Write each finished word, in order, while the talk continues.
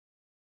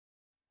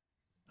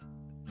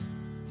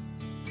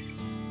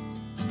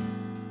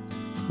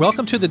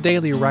Welcome to The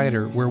Daily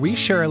Writer, where we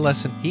share a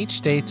lesson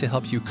each day to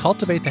help you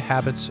cultivate the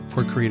habits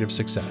for creative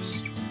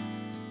success.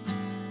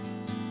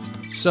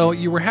 So,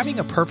 you were having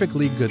a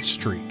perfectly good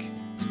streak.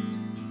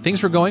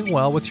 Things were going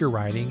well with your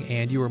writing,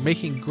 and you were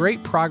making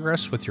great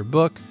progress with your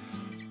book,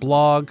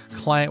 blog,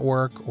 client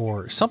work,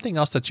 or something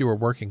else that you were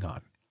working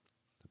on.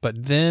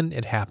 But then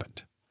it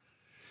happened.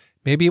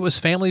 Maybe it was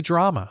family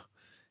drama.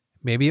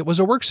 Maybe it was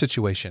a work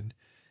situation.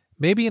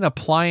 Maybe an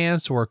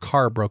appliance or a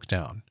car broke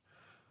down.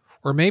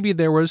 Or maybe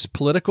there was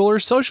political or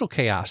social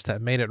chaos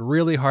that made it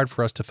really hard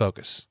for us to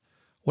focus.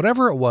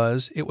 Whatever it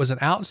was an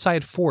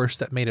outside force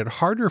that made it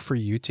harder for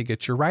you to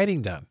get your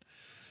writing done.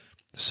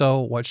 So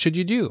what should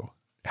you do?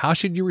 How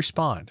should you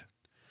respond?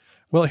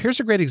 Well, here's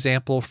a great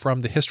example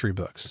from the history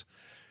books.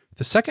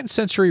 The 2nd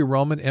century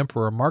Roman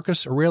Emperor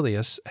Marcus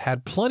Aurelius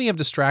had plenty of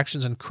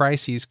distractions and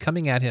crises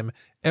coming at him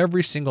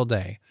every single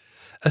day,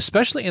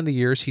 especially in the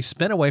years he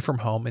spent away from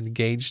home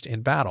engaged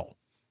in battle.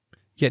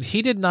 Yet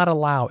he did not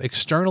allow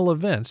external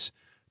events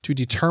to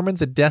determine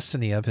the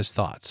destiny of his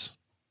thoughts.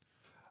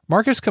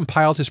 Marcus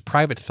compiled his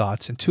private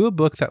thoughts into a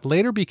book that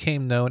later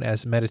became known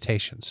as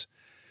Meditations.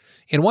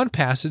 In one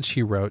passage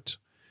he wrote,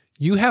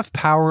 "You have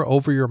power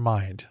over your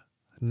mind,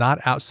 not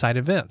outside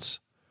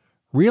events.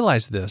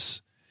 Realize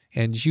this,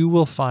 and you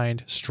will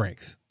find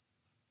strength."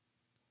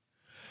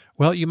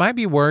 Well, you might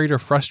be worried or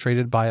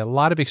frustrated by a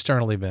lot of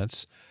external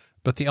events,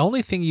 but the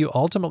only thing you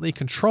ultimately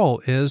control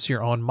is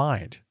your own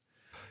mind.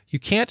 You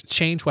can't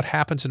change what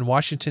happens in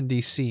Washington,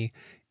 D.C.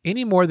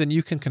 any more than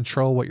you can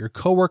control what your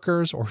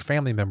coworkers or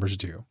family members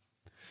do.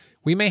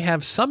 We may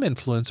have some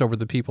influence over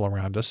the people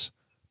around us,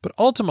 but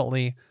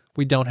ultimately,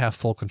 we don't have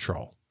full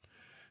control.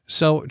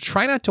 So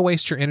try not to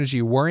waste your energy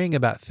worrying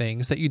about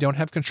things that you don't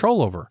have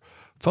control over.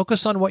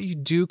 Focus on what you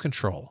do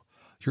control: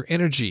 your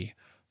energy,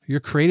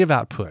 your creative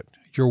output,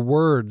 your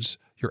words,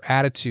 your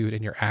attitude,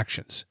 and your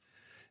actions.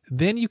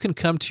 Then you can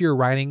come to your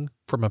writing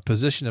from a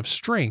position of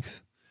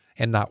strength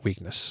and not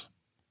weakness.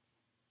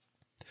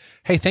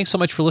 Hey, thanks so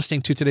much for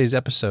listening to today's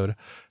episode.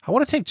 I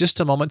want to take just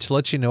a moment to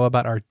let you know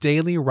about our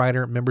Daily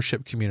Writer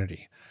membership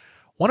community.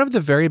 One of the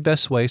very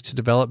best ways to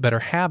develop better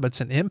habits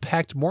and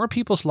impact more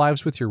people's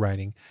lives with your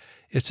writing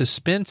is to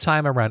spend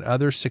time around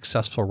other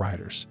successful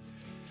writers.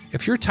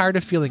 If you're tired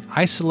of feeling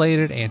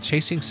isolated and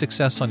chasing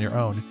success on your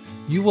own,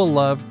 you will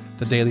love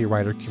the Daily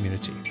Writer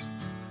community.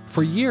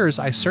 For years,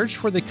 I searched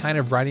for the kind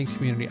of writing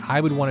community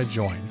I would want to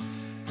join.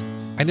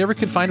 I never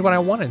could find what I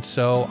wanted,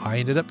 so I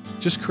ended up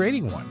just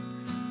creating one.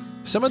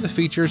 Some of the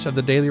features of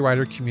the Daily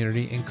Writer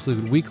community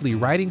include weekly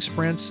writing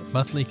sprints,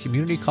 monthly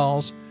community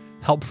calls,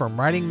 help from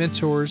writing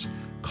mentors,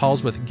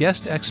 calls with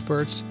guest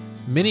experts,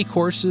 mini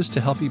courses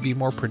to help you be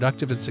more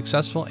productive and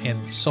successful,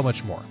 and so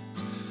much more.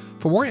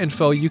 For more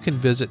info, you can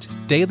visit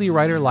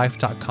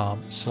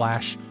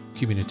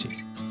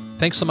dailywriterlife.com/community.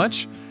 Thanks so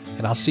much,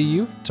 and I'll see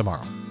you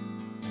tomorrow.